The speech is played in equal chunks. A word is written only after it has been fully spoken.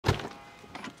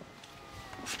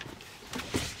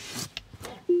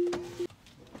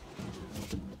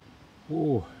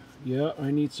Oh, yeah,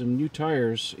 I need some new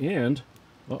tires and,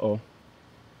 uh-oh,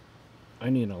 I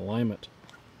need an alignment.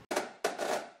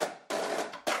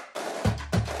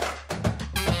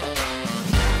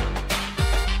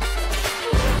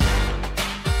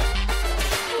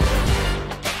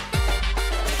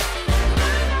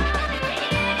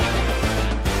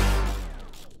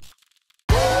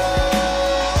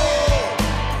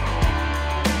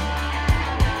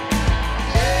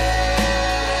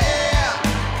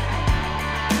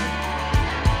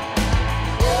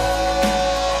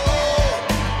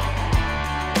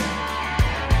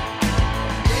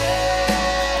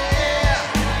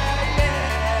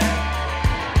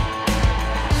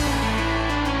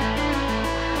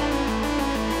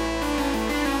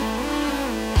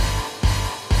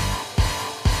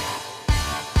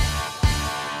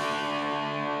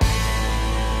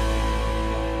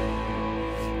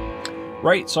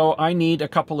 Right, so I need a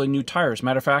couple of new tires.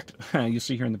 Matter of fact, you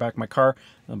see here in the back of my car,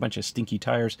 a bunch of stinky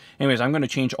tires. Anyways, I'm going to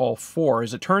change all 4.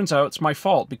 As it turns out, it's my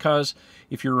fault because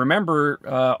if you remember,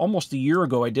 almost a year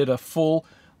ago, I did a full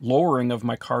lowering of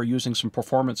my car using some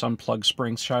performance unplugged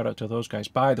springs. Shout out to those guys.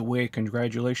 By the way,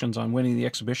 congratulations on winning the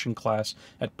exhibition class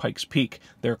at Pikes Peak.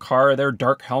 Their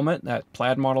dark helmet, that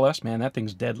Plaid Model S, man, that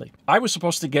thing's deadly. I was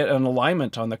supposed to get an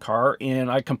alignment on the car and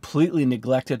I completely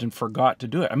neglected and forgot to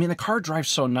do it. I mean, the car drives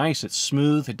so nice. It's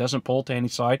smooth. It doesn't pull to any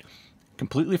side.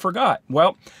 Completely forgot.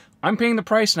 Well, I'm paying the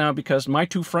price now because my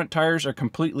 2 front tires are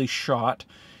completely shot.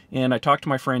 And I talked to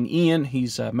my friend Ian.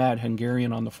 He's Mad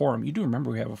Hungarian on the forum. You do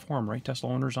remember we have a forum, right?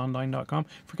 TeslaOwnersOnline.com.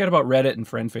 Forget about Reddit and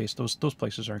FriendFace. Those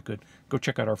places aren't good. Go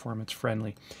check out our forum. It's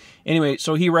friendly. Anyway,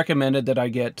 so he recommended that I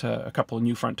get a couple of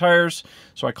new front tires.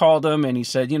 So I called him and he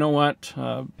said, you know what?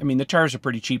 I mean, the tires are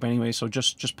pretty cheap anyway, so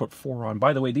just put 4 on.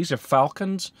 By the way, these are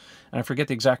Falcons, and I forget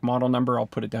the exact model number. I'll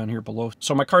put it down here below.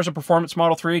 So my car's a Performance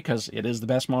Model 3 because it is the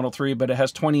best Model 3, but it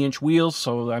has 20-inch wheels,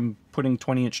 so I'm putting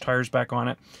 20-inch tires back on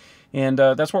it. And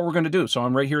that's what we're going to do. So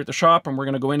I'm right here at the shop, and we're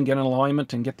going to go in and get an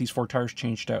alignment and get these 4 tires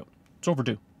changed out. It's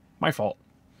overdue. My fault.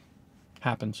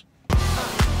 Happens. The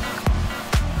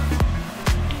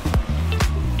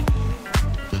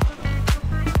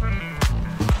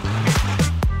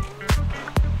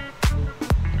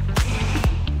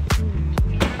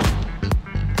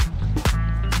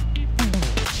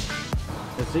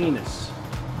Zenus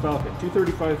Falcon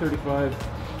 235/35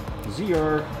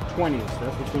 ZR20s.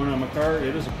 That's what's going on in my car.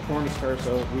 It is a performance car,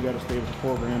 so we got to stay with the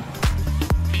program.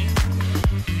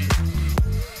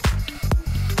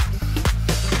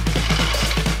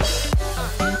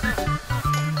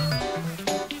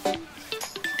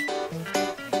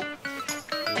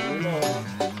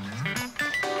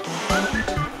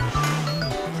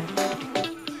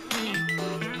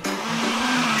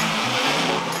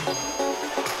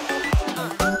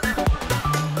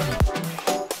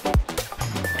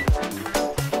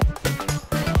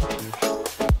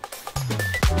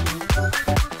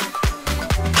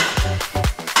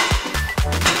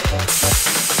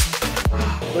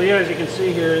 So yeah, as you can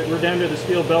see here, we're down to the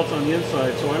steel belts on the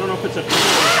inside. So I don't know if it's a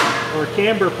or a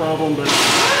camber problem, but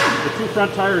the 2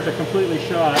 front tires are completely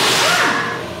shot.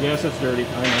 Yes, it's dirty,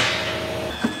 I know.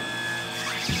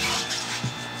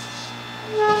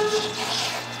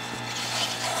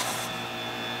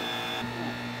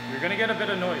 You're gonna get a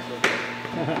bit of noise, okay?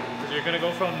 Because you're gonna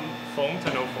go from foam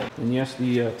to no foam. And yes,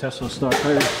 the Tesla stock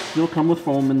tires still come with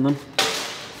foam in them.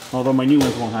 Although my new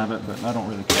ones won't have it, but I don't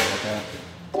really care about that.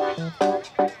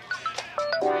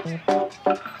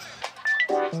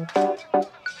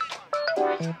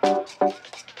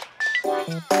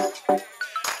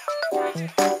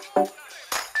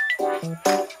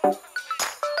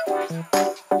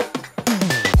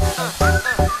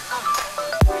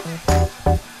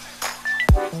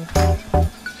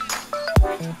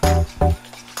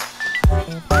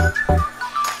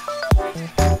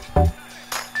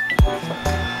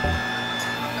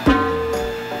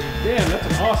 Damn, that's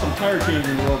an awesome tire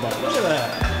changing robot. Look at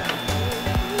that.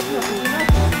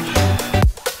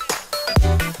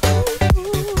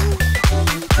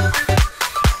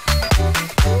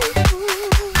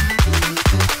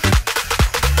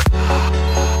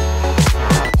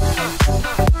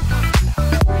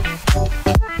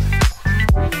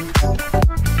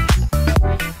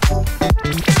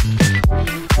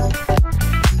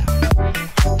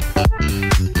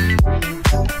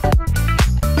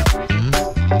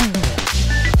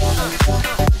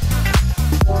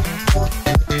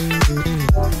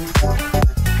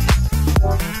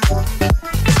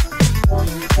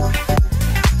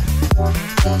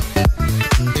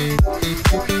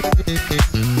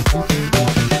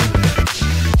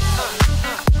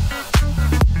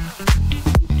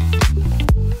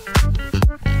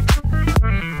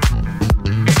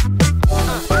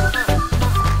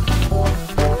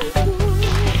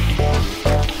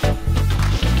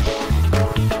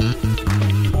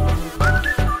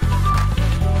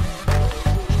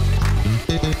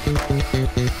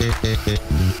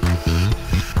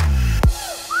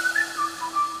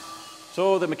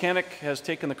 the mechanic has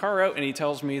taken the car out and he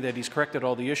tells me that he's corrected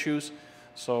all the issues.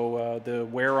 So the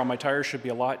wear on my tires should be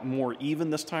a lot more even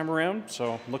this time around.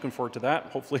 So I'm looking forward to that.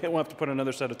 Hopefully I won't have to put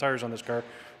another set of tires on this car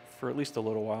for at least a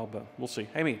little while, but we'll see.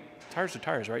 I mean, tires are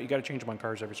tires, right? You got to change them on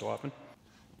cars every so often.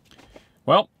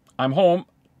 Well, I'm home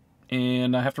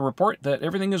and I have to report that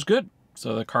everything is good.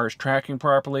 So the car is tracking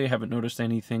properly. I haven't noticed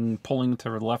anything pulling to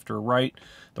the left or right.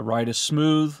 The ride is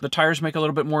smooth. The tires make a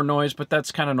little bit more noise, but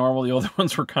that's kind of normal. The other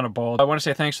ones were kind of bald. I want to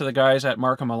say thanks to the guys at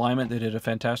Markham Alignment. They did a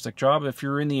fantastic job. If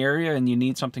you're in the area and you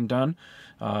need something done,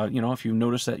 you know, if you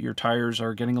notice that your tires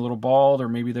are getting a little bald or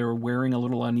maybe they're wearing a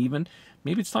little uneven,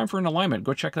 maybe it's time for an alignment.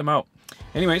 Go check them out.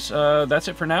 Anyways, that's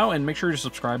it for now, and make sure to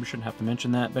subscribe. I shouldn't have to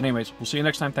mention that. But anyways, we'll see you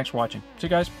next time. Thanks for watching. See you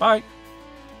guys. Bye.